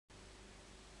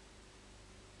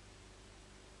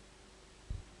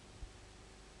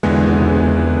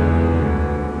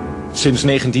Sinds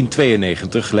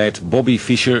 1992 leidt Bobby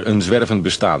Fischer een zwervend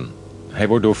bestaan. Hij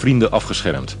wordt door vrienden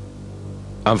afgeschermd.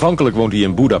 Aanvankelijk woont hij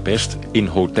in Budapest, in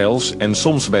hotels en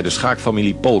soms bij de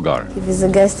schaakfamilie Polgar. He was a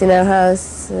guest in our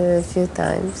house a few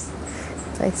times.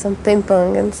 Like some ping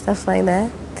pong and stuff like that.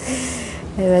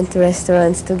 We went to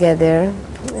restaurants together,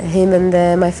 him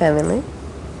and my family.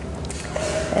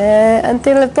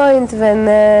 Until a point when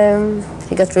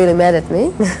he got really mad at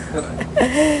me.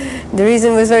 The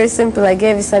reason was very simple. I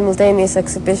gave a simultaneous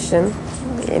exhibition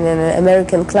in an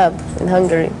American club in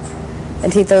Hungary.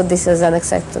 And he thought this was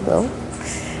unacceptable.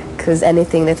 Because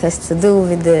anything that has to do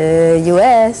with the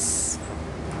US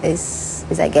is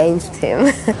against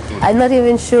him. I'm not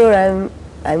even sure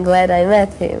I'm glad I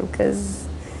met him, because,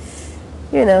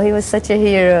 you know, he was such a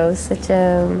hero, such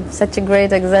a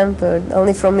great example,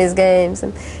 only from his games.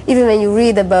 And even when you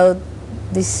read about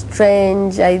these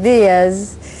strange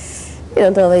ideas, you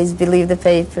don't always believe the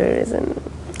papers.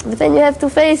 But then you have to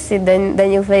face it,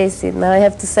 then you face it. Now I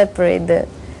have to separate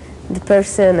the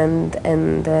person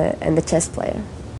and the chess player.